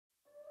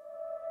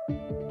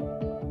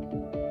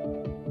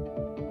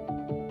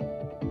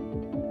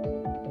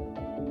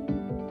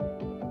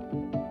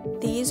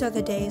These are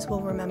the days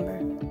we'll remember,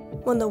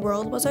 when the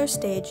world was our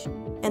stage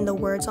and the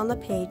words on the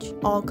page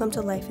all come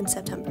to life in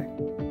September.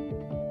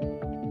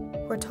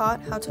 We're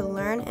taught how to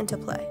learn and to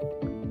play,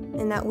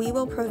 and that we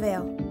will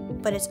prevail,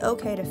 but it's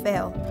okay to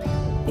fail,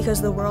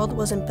 because the world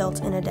wasn't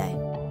built in a day.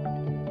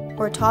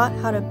 We're taught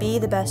how to be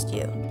the best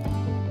you,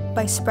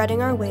 by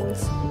spreading our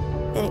wings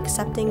and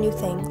accepting new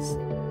things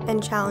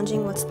and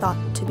challenging what's thought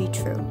to be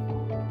true.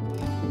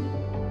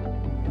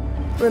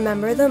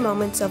 Remember the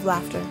moments of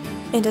laughter,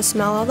 and to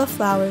smell all the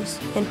flowers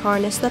and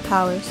harness the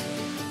powers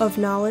of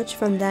knowledge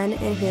from then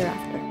and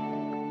hereafter.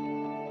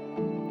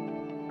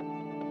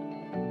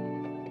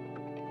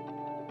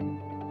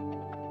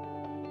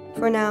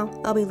 For now,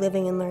 I'll be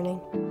living and learning.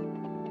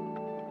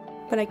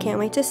 But I can't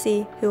wait to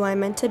see who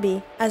I'm meant to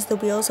be as the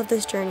wheels of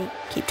this journey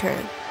keep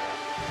turning.